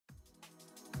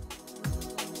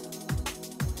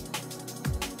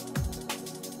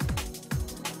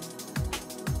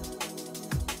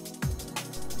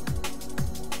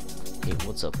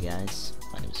What's up guys,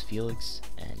 my name is Felix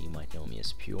and you might know me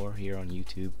as Pure here on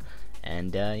YouTube.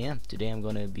 And yeah, today I'm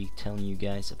going to be telling you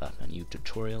guys about my new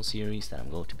tutorial series that I'm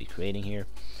going to be creating here.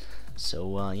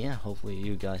 So yeah, hopefully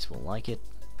you guys will like it.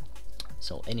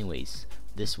 So anyways,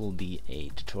 this will be a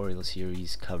tutorial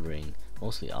series covering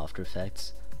mostly After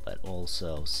Effects, but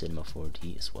also Cinema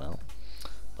 4D as well.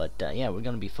 But yeah, we're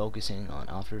going to be focusing on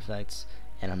After Effects,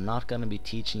 and I'm not going to be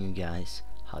teaching you guys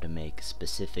how to make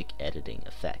specific editing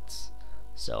effects.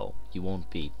 So you won't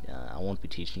be I won't be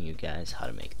teaching you guys how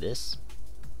to make this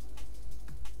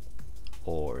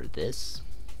or this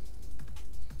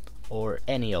or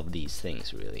any of these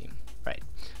things really, right?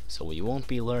 So you won't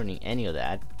be learning any of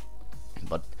that,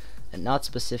 but not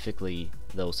specifically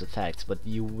those effects, but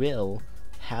you will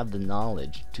have the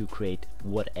knowledge to create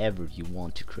whatever you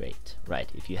want to create, right?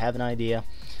 If you have an idea,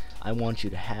 I want you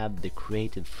to have the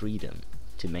creative freedom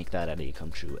to make that idea come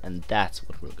true, and that's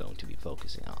what we're going to be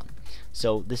focusing on.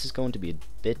 So this is going to be a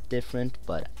bit different,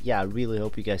 but yeah, I really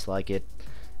hope you guys like it.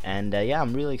 And yeah,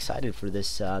 I'm really excited for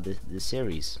this this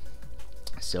series.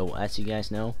 So as you guys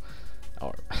know,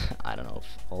 or I don't know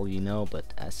if all you know,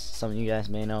 but as some of you guys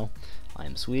may know,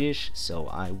 I'm Swedish, so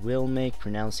I will make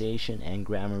pronunciation and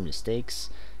grammar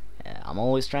mistakes. I'm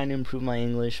always trying to improve my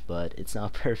English, but it's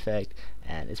not perfect,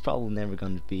 and it's probably never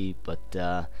going to be.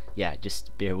 But yeah,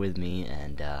 just bear with me,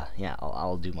 and yeah,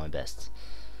 I'll do my best.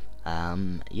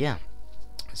 Yeah,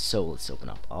 so let's open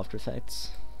up After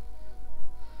Effects.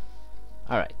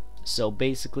 Alright, so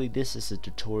basically this is a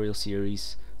tutorial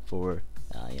series for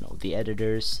you know, the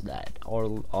editors that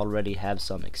already have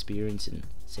some experience in,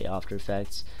 say, After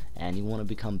Effects, and you want to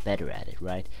become better at it,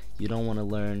 right? You don't want to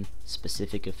learn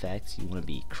specific effects, you want to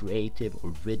be creative,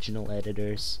 original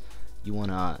editors. You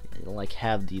want to like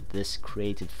have this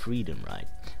creative freedom, right?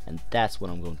 And that's what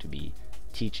I'm going to be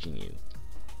teaching you.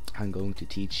 I'm going to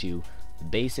teach you the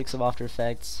basics of After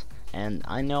Effects, and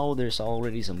I know there's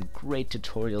already some great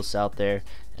tutorials out there,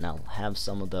 and I'll have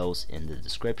some of those in the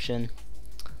description.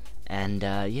 And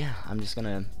yeah, I'm just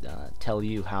gonna tell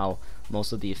you how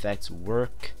most of the effects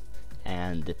work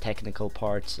and the technical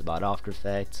parts about After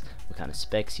Effects, what kind of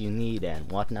specs you need and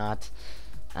whatnot.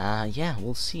 Yeah,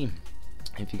 we'll see.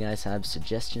 If you guys have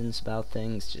suggestions about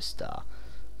things, just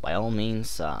by all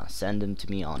means send them to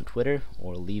me on Twitter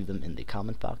or leave them in the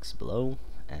comment box below.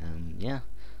 And yeah,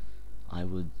 I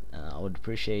would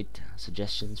appreciate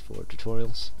suggestions for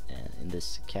tutorials in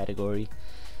this category.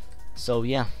 So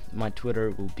yeah, my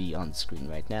Twitter will be on the screen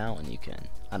right now, and you can,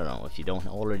 I don't know, if you don't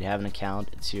already have an account,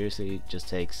 it seriously just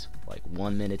takes like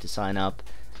 1 minute to sign up,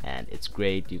 and it's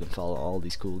great. You can follow all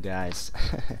these cool guys.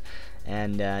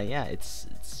 And yeah, it's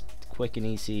quick and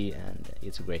easy, and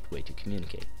it's a great way to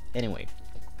communicate. Anyway,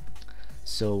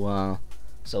 so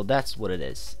so that's what it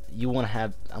is. You want to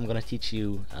have, I'm gonna teach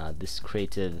you this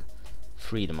creative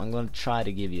freedom. I'm gonna try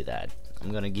to give you that.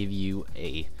 I'm gonna give you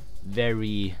a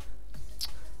very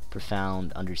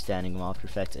profound understanding of After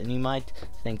Effects, and you might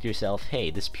think to yourself,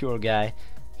 hey, this Pure guy,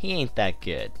 he ain't that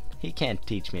good, he can't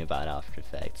teach me about After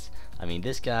Effects. I mean,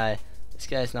 this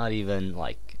guy's not even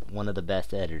like one of the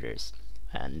best editors.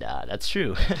 And that's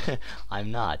true. I'm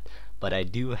not, but I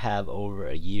do have over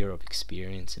a year of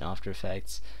experience in After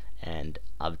Effects, and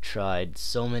I've tried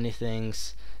so many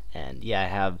things, and yeah,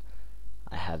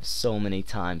 I have so many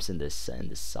times in this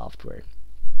software.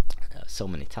 So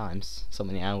many times, so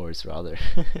many hours rather,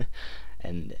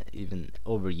 and even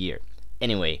over a year.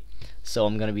 Anyway, so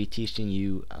I'm gonna be teaching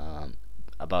you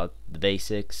about the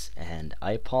basics, and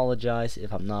I apologize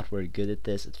if I'm not very good at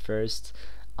this at first.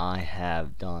 I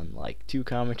have done like 2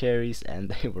 commentaries and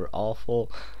they were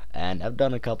awful, and I've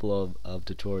done a couple of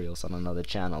tutorials on another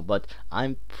channel, but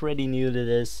I'm pretty new to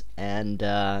this, and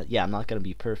yeah, I'm not gonna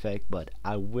be perfect, but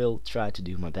I will try to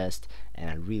do my best, and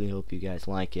I really hope you guys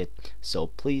like it. So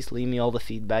please leave me all the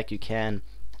feedback you can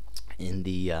in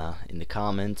the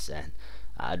comments, and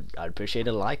I'd appreciate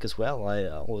a like as well. I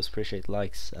always appreciate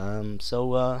likes.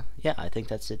 So yeah, I think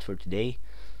that's it for today.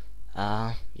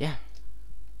 Yeah,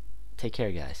 take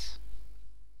care guys.